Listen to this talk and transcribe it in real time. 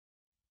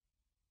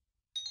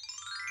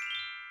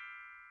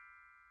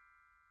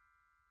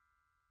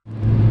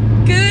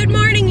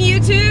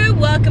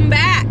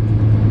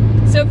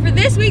So for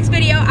this week's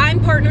video, I'm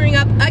partnering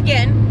up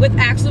again with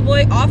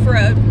Axleboy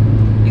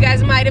Offroad. You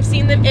guys might have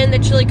seen them in the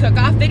chili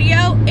cook-off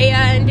video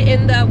and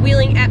in the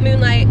Wheeling at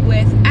Moonlight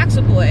with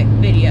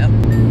Axleboy video.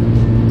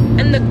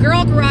 And the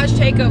girl garage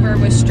takeover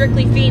was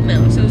strictly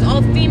female. So it was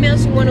all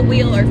females who want to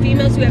wheel, or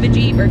females who have a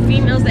Jeep, or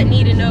females that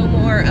need to know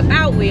more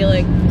about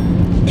wheeling.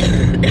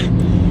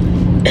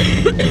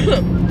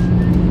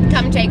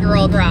 Come take a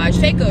girl garage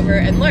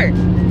takeover and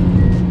learn.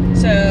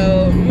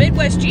 So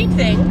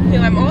MidWestJeepThing, who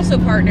I'm also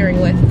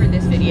partnering with for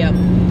this video,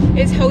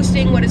 is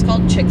hosting what is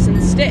called Chicks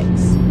and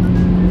Sticks.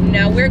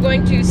 Now we're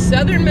going to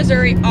Southern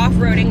Missouri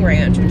Off-Roading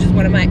Ranch, which is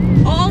one of my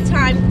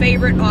all-time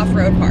favorite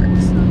off-road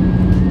parks.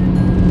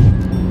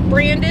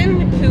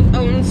 Brandon, who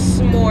owns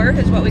SMORRR,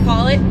 is what we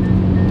call it,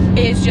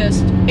 is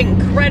just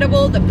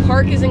incredible. The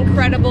park is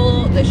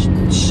incredible. The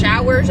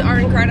showers are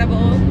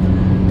incredible.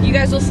 You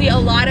guys will see a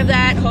lot of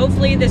that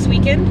hopefully this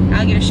weekend.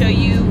 I'll get to show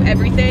you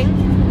everything.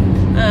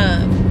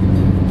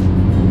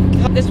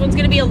 This one's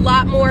going to be a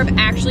lot more of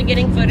actually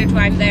getting footage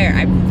while I'm there.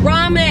 I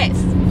promise!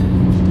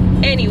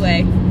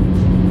 Anyway,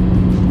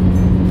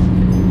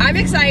 I'm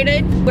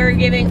excited. We're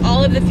giving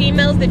all of the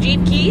females the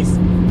Jeep keys,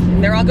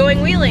 and they're all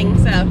going wheeling,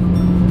 so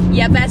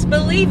you best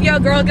believe your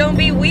girl gonna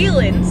be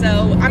wheeling, so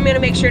I'm gonna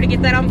make sure to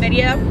get that on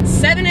video.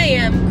 7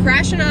 a.m.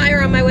 Crash and I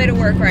are on my way to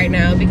work right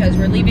now because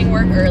we're leaving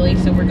work early,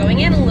 so we're going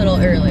in a little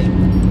early.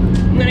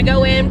 I'm gonna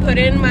go in, put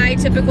in my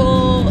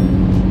typical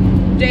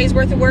day's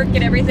worth of work,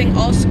 get everything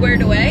all squared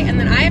away, and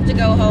then I have to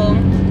go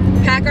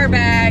home, pack our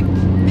bag,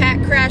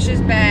 pack Crash's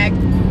bag,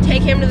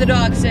 take him to the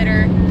dog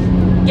sitter,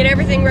 get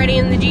everything ready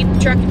in the Jeep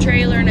truck and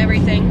trailer and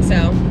everything,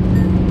 so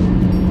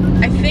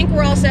I think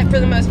we're all set for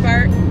the most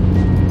part.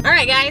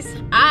 Alright guys,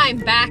 I'm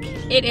back.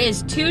 It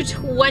is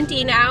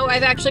 2:20 now.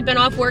 I've actually been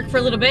off work for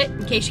a little bit.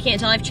 In case you can't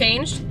tell, I've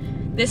changed.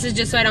 This is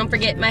just so I don't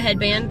forget my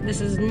headband.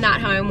 This is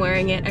not how I'm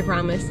wearing it, I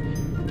promise.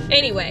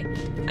 Anyway,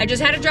 I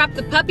just had to drop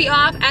the puppy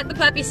off at the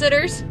puppy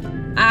sitters.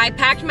 I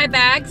packed my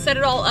bag, set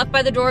it all up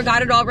by the door,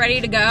 got it all ready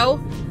to go.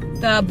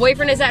 The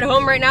boyfriend is at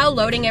home right now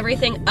loading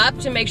everything up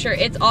to make sure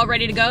it's all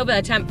ready to go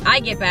by the time I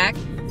get back.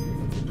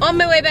 On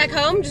my way back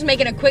home, just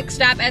making a quick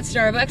stop at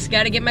Starbucks.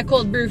 Gotta get my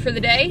cold brew for the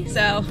day,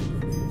 so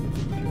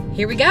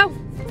here we go.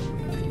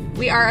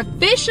 We are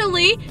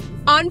officially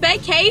on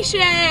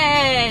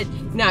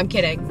vacation. No, I'm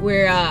kidding.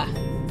 We're, I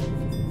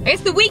guess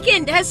the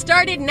weekend has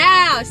started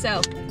now,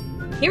 so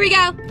here we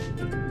go.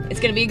 It's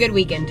gonna be a good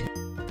weekend.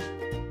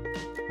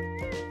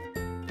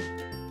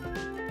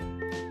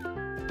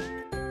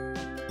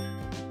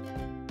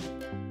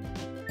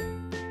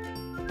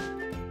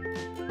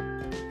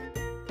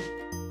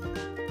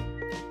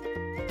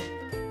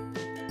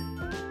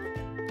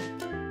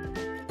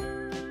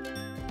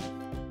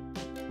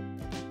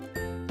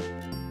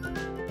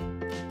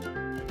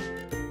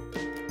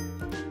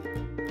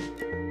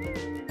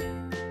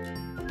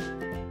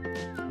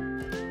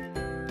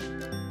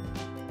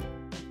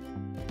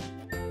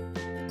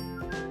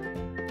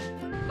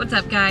 What's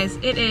up guys?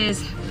 It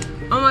is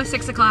almost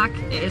 6 o'clock.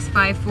 It is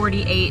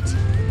 5:48.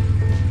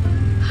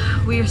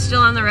 We are still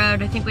on the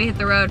road. I think we hit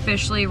the road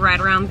officially right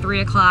around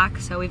 3 o'clock.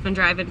 So we've been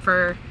driving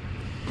for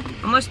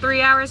almost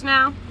 3 hours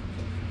now.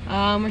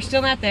 We're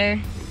still not there.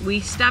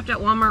 We stopped at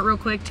Walmart real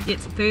quick to get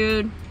some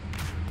food.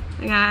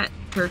 I got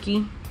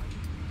turkey.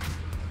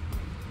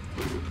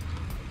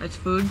 That's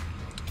food.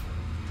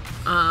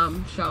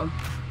 So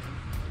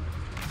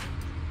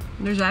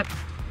there's that.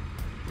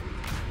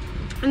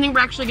 I think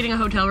we're actually getting a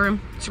hotel room,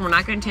 so we're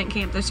not going to tent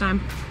camp this time,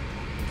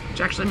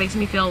 which actually makes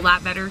me feel a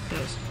lot better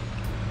because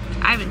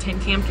I haven't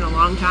tent camped in a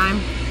long time.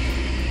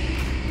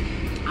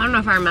 I don't know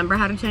if I remember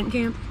how to tent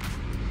camp.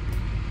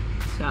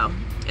 So,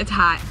 it's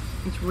hot.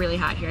 It's really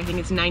hot here. I think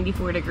it's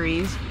 94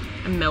 degrees.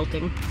 I'm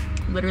melting.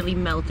 Literally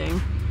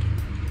melting.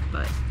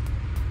 But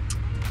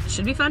it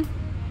should be fun.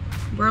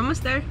 We're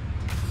almost there.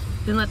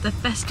 Then let the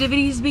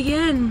festivities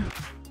begin.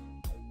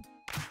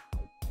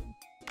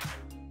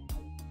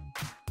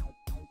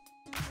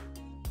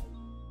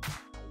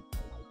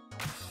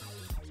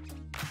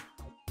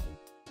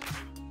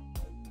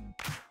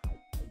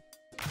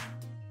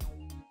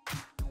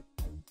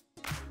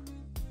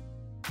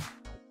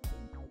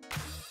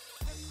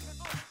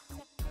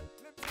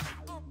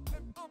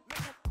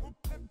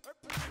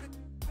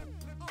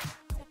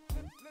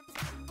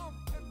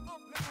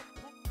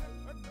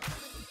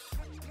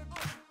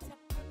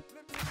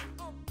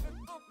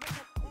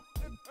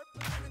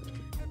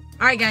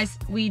 Alright guys,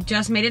 we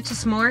just made it to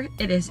SMORRR.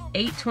 It is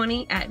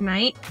 8:20 at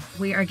night.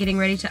 We are getting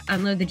ready to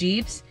unload the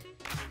Jeeps.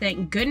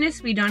 Thank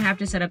goodness we don't have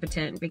to set up a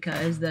tent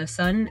because the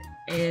sun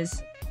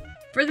is,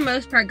 for the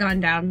most part,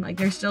 gone down. Like,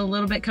 there's still a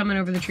little bit coming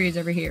over the trees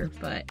over here,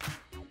 but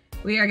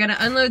we are gonna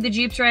unload the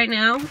Jeeps right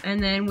now,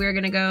 and then we're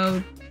gonna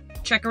go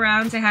check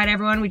around, say hi to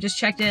everyone. We just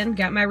checked in,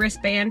 got my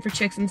wristband for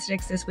Chicks and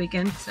Sticks this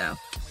weekend, so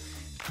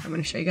I'm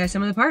gonna show you guys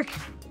some of the park.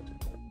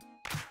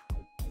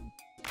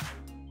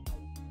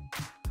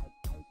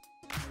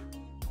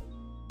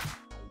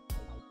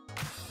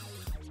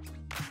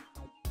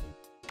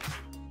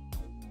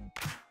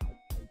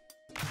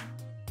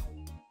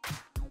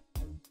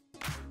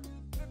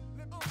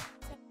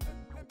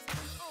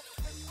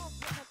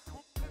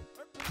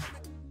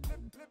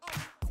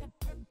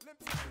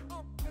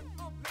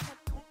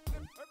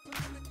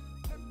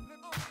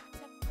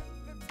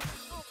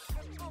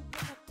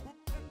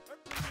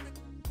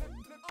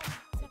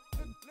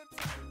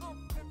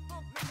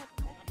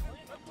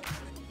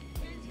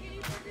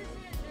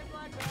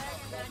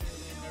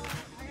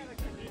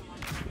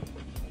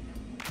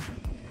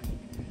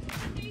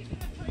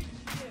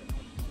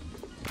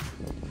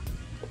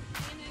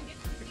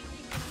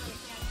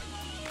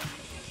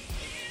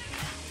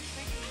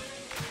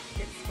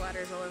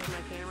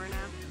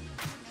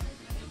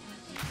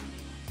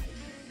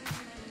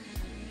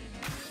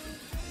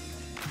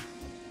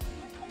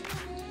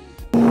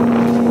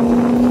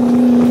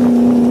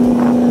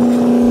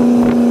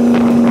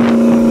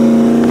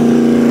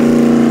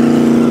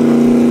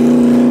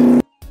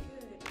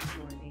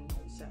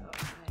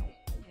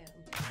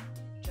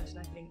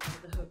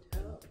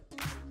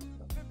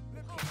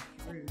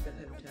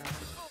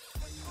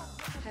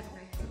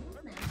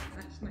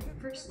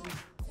 person.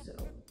 So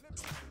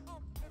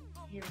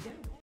here we go.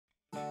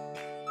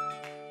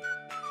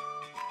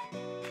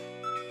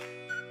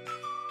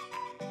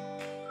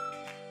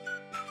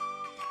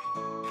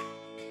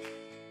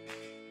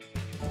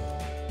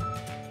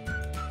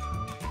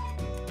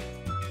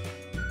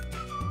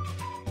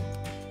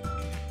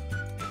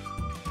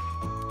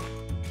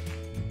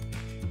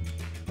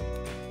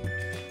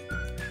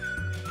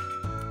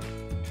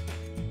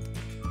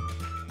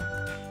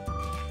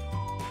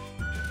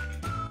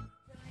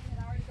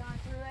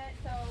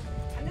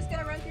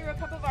 A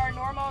couple of our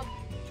normal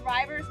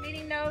drivers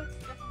meeting notes.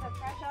 This is a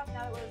fresh up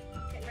now that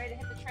we're getting ready to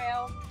hit the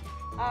trail.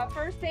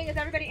 First thing is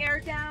everybody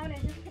aired down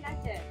and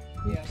disconnected.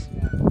 Yes.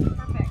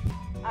 Perfect.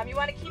 You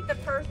want to keep the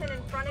person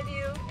in front of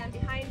you and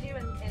behind you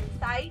in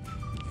sight.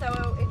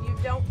 So if you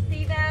don't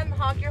see them,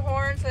 honk your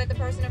horn so that the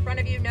person in front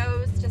of you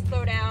knows to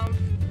slow down.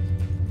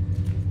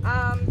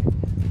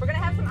 We're going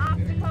to have some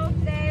obstacles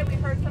today.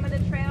 We've heard some of the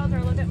trails are a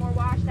little bit more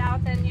washed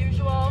out than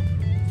usual.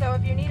 So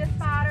if you need a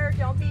spotter,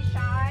 don't be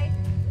shy.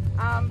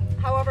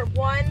 However,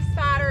 one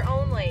spotter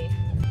only.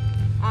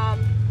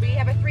 We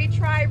have a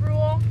 3-try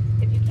rule.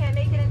 If you can't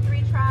make it in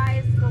 3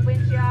 tries, we'll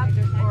winch you up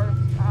or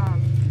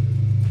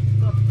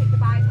we'll take the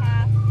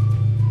bypass.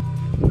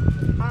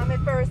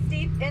 If there are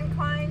steep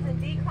inclines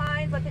and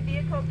declines, let the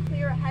vehicle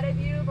clear ahead of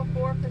you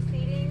before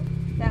proceeding.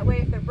 That way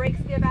if the brakes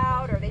give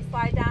out or they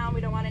slide down,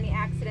 we don't want any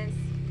accidents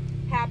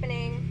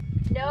happening.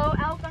 No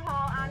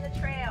alcohol on the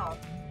trail.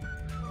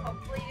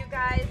 Hopefully you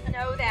guys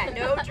know that.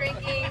 No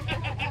drinking.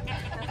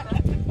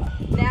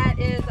 That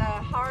is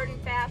a hard and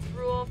fast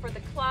rule for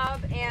the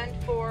club and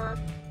for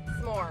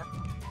SMORR.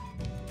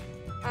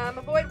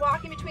 Avoid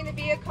walking between the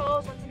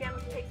vehicles. Once again,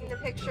 we're taking the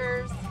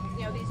pictures.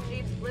 You know, these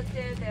Jeeps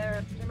lifted,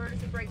 their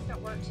emergency brakes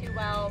don't work too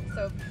well.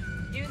 So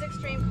use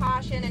extreme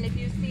caution, and if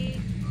you're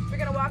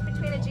going to walk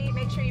between a Jeep,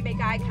 make sure you make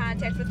eye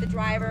contact with the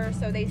driver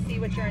so they see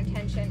what your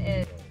intention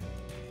is.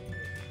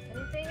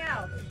 Anything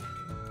else?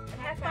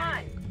 And have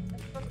fun.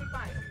 It's supposed to be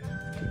fun.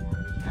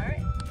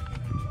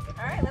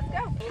 All right, let's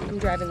go. I'm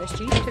driving this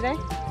Jeep today.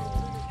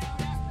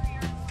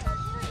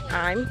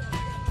 I'm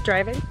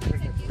driving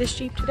this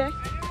Jeep today.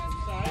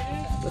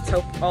 Let's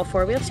hope all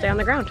 4 wheels stay on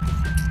the ground.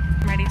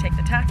 I'm ready to take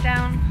the top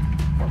down.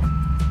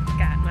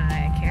 Got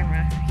my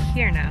camera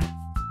here now.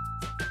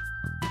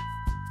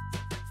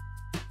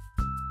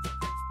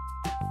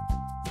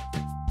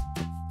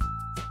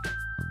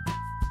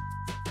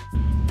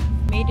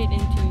 Made it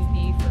into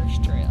the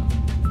first trail.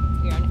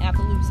 We are in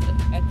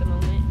Appaloosa at the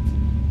moment,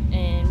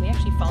 and we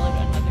actually followed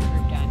another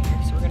group down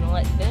here, so we're going to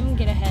let them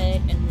get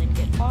ahead and then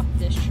get off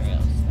this trail,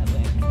 so that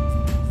way we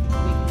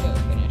can go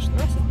finish the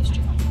rest of this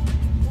trail.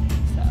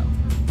 So,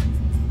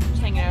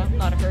 just hanging out,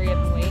 not a hurry up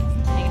and wait,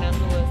 hanging out in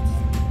the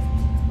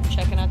woods,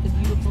 checking out the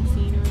beautiful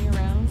scenery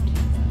around.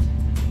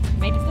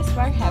 Made it this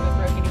far, haven't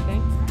broke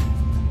anything.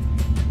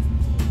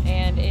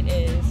 And it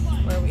is,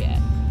 where are we at?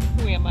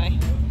 Who am I?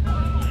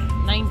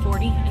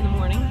 9:40 in the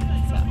morning,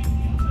 so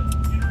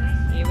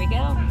here we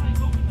go.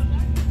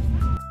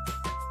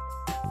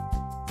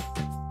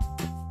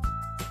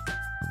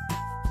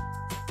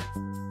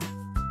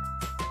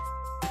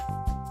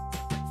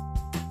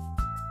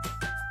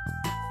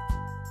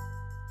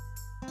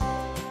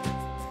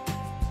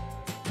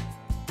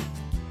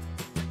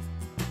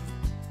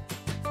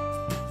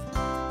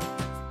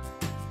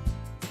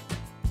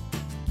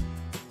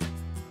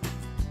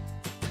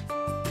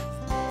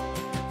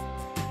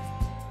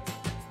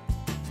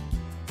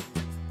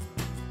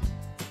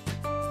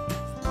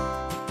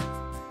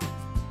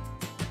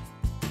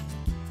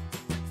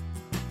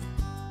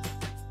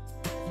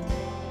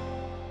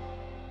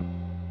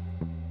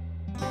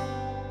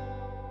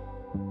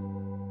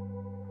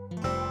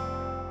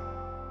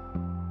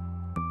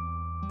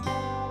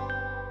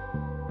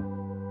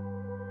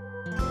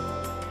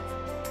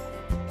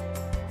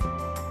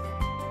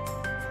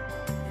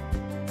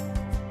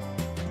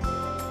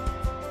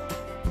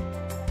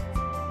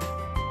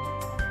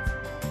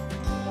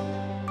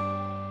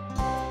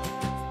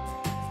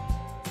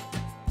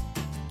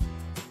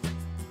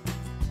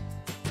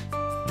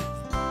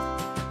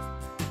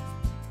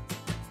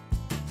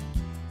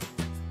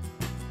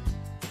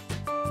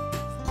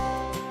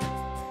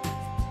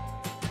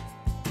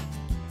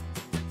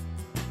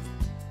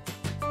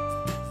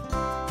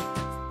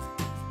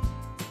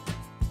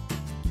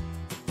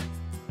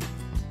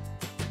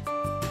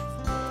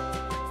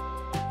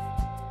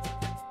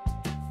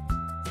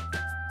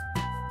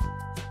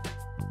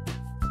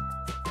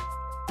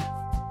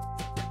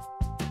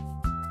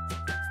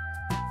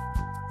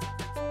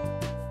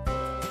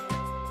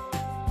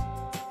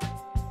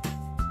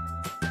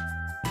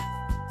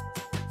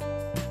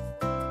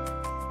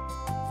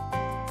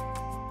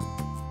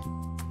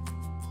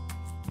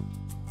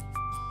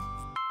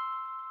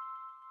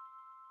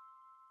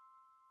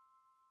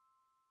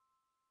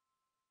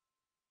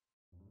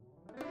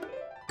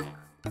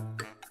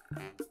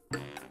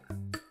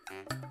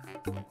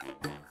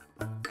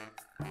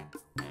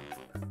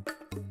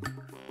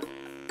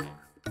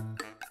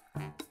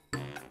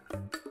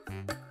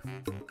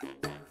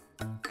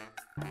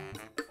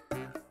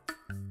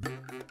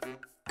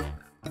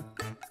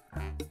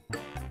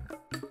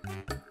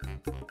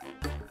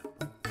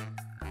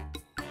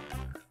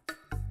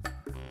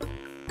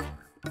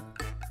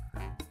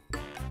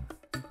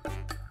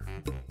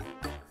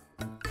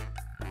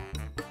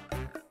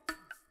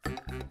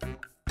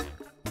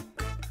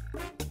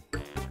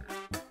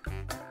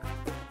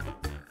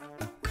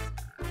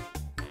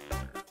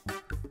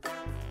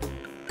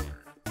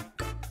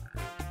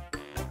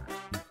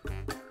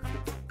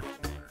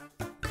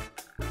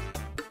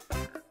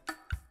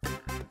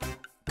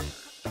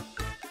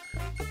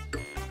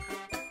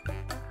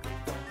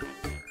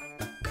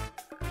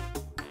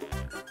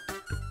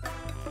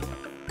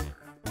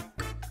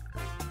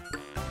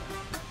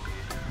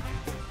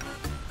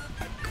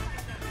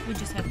 We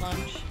just had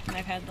lunch, and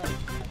I've had like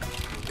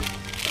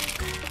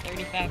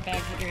 35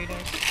 bags of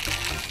Doritos.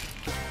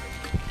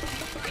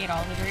 Ate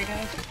all the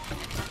Doritos.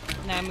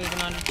 Now I'm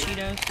moving on to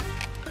Cheetos.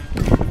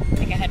 I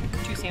think I had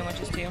 2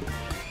 sandwiches too.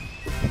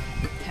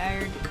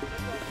 Tired.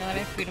 Now that I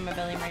have food in my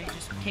belly, I'm ready to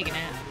just take a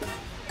nap.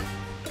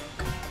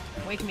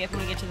 Wake me up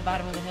when we get to the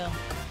bottom of the hill.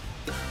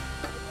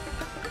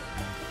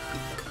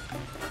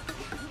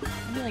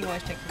 I feel like it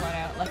always takes a lot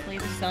out. Luckily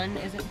the sun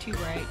isn't too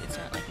bright. It's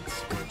not like it's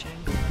scorching.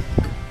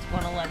 It's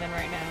 1:11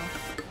 right now.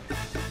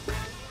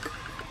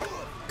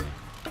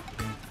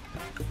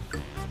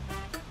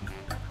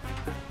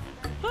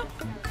 Huh.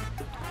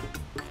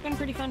 It's been a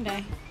pretty fun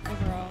day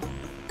overall.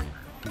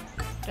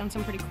 Done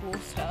some pretty cool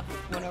stuff.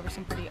 Went over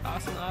some pretty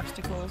awesome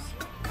obstacles.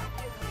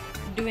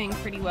 Doing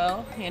pretty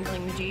well,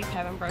 handling the Jeep,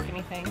 haven't broke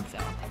anything, so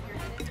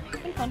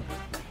it's been fun.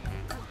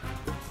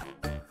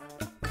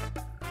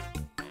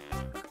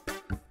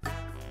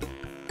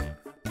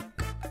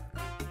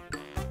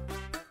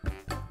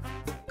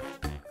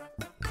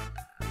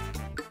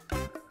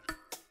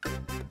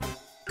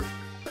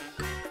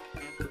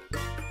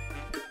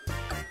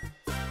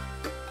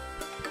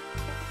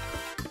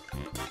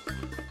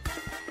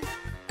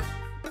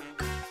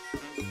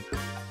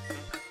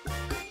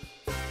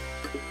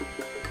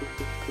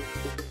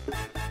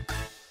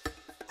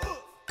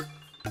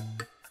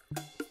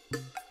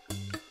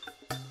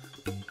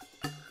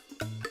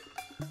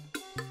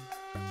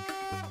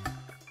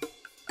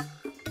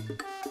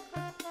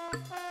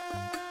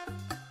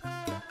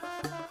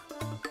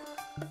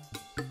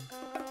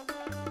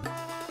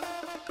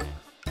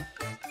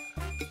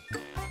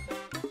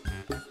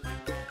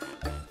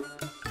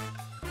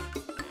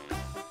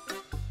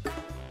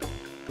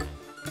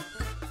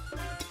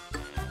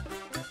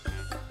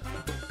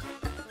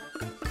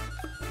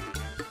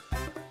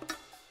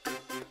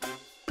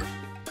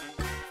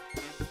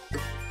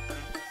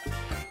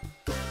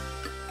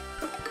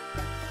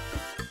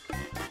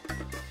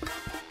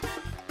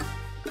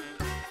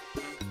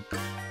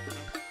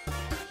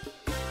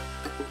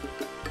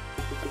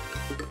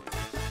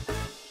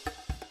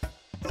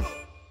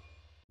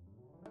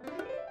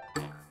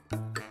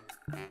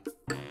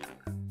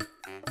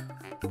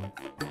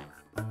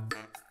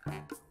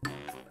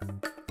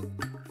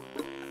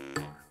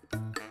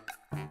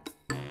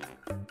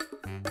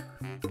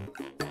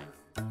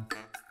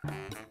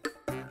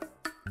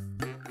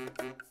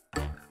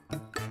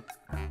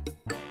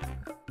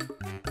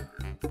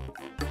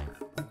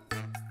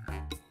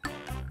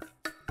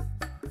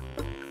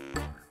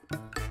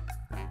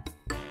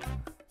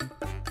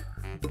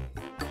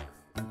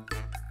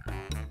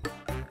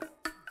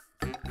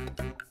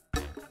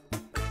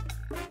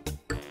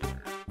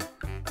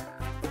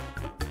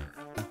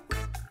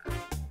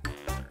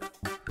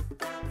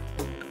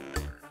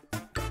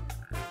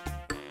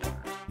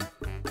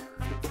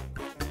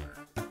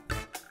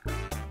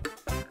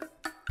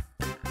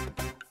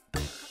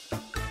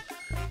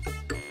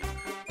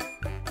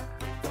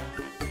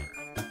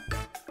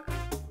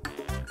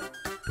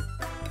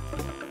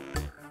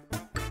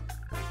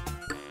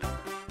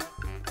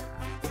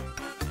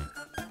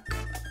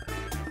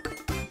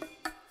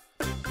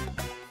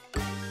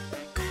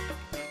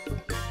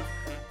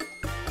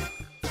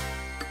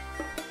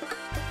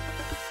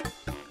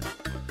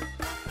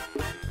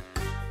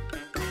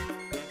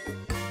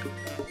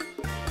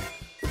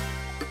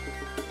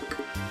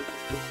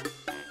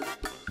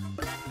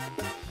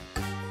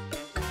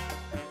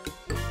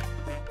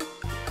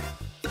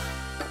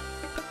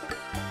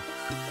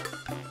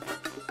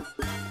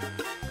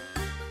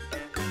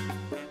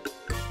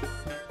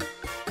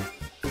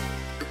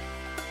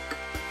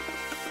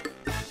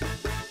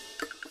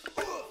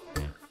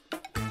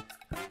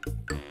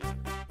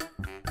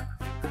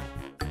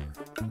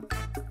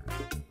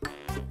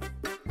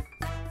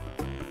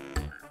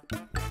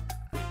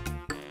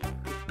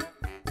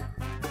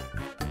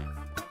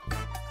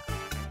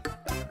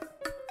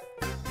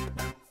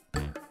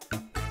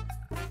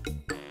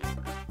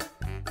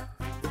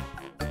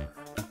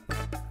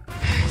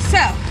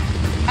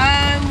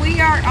 We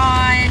are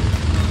on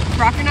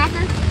Rocker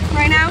Knocker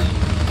right now.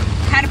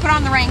 Had to put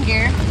on the rain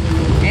gear.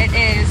 It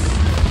is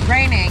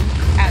raining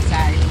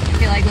outside. I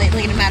feel like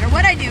lately no matter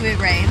what I do it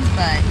rains,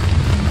 but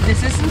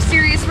this is some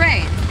serious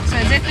rain. So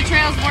as if the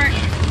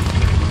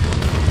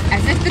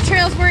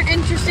trails weren't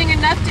interesting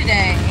enough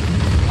today,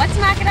 let's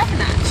knock it up a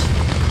notch.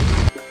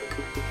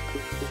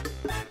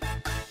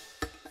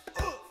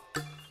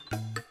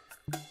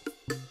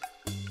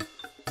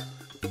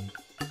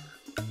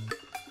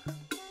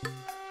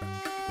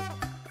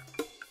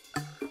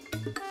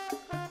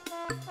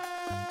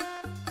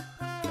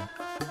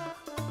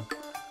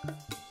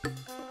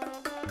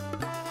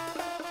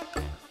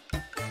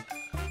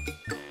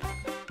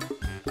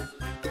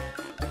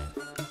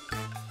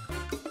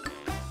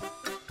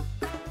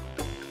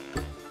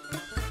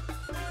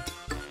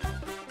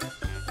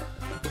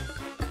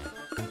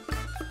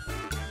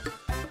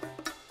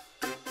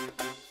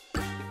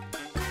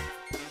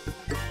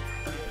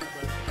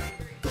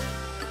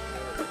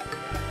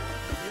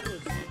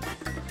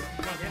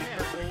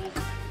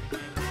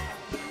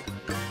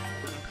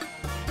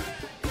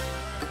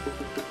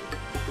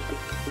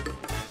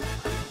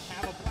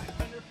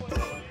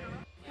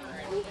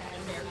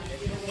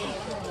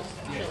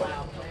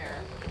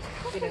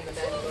 in the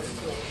bed and go to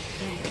school.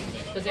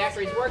 Because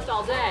after he's worked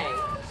all day,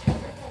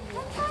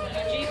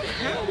 Jeep is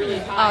still really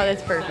tired. Oh,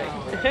 that's perfect.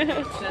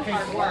 So that's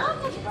hard work.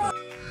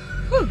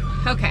 Whew.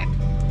 Okay,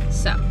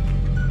 so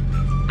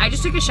I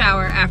just took a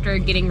shower after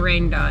getting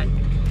rained on.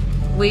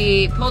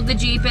 We pulled the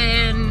Jeep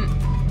in,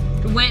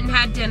 went and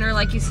had dinner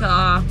like you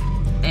saw,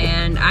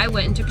 and I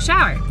went and took a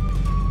shower.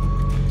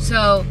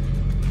 So,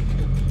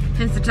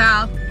 hence the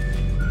towel.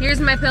 Here's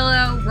my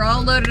pillow. We're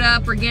all loaded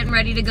up. We're getting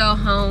ready to go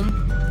home.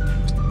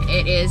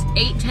 It is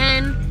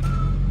 8:10.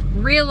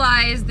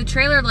 Realize the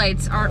trailer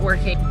lights aren't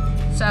working.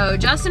 So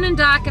Justin and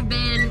Doc have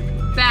been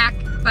back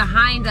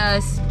behind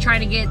us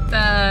trying to get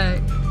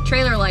the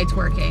trailer lights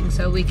working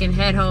so we can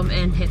head home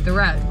and hit the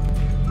road.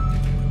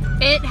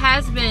 It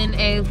has been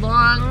a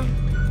long,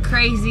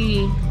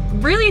 crazy,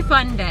 really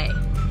fun day.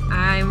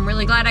 I'm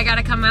really glad I got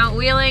to come out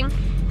wheeling.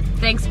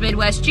 Thanks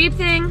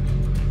JeepThing.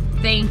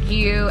 Thank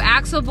you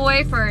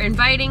Axleboy for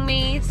inviting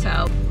me.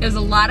 So it was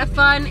a lot of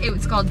fun. It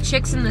was called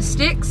Chicks in the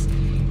Sticks.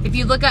 If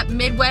you look up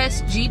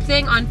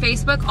MidWestJeepThing on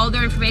Facebook, all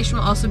their information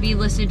will also be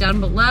listed down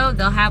below.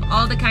 They'll have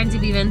all the kinds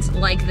of events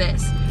like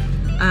this.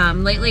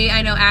 Lately,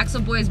 I know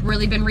Axleboy's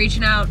really been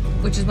reaching out,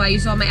 which is why you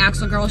saw my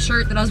Axel Girl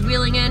shirt that I was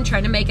wheeling in,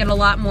 trying to make it a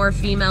lot more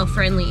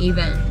female-friendly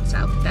event.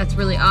 So that's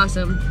really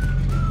awesome.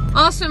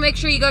 Also, make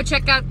sure you go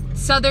check out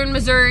Southern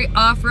Missouri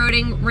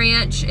Off-Roading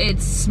Ranch.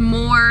 It's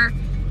SMORR.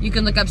 You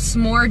can look up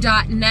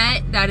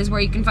SMORRR.net. That is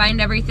where you can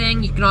find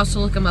everything. You can also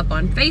look them up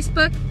on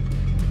Facebook.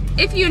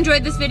 If you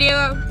enjoyed this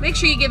video, make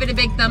sure you give it a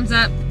big thumbs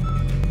up.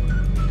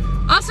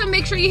 Also,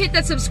 make sure you hit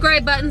that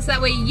subscribe button so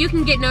that way you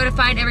can get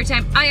notified every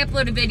time I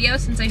upload a video,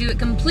 since I do it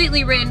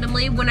completely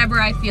randomly whenever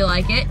I feel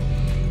like it.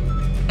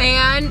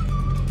 And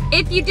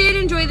if you did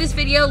enjoy this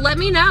video, let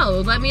me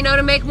know. Let me know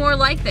to make more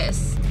like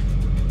this.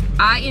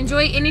 I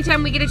enjoy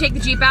anytime we get to take the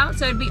Jeep out,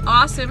 so it'd be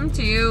awesome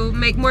to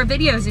make more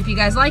videos if you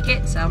guys like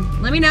it. So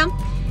let me know.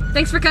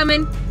 Thanks for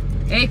coming.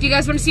 And if you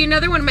guys want to see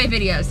another one of my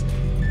videos,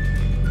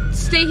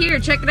 stay here,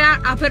 check it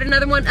out. I'll put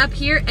another one up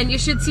here, and you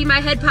should see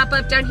my head pop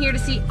up down here to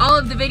see all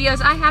of the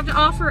videos I have to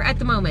offer at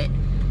the moment.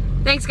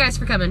 Thanks guys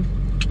for coming.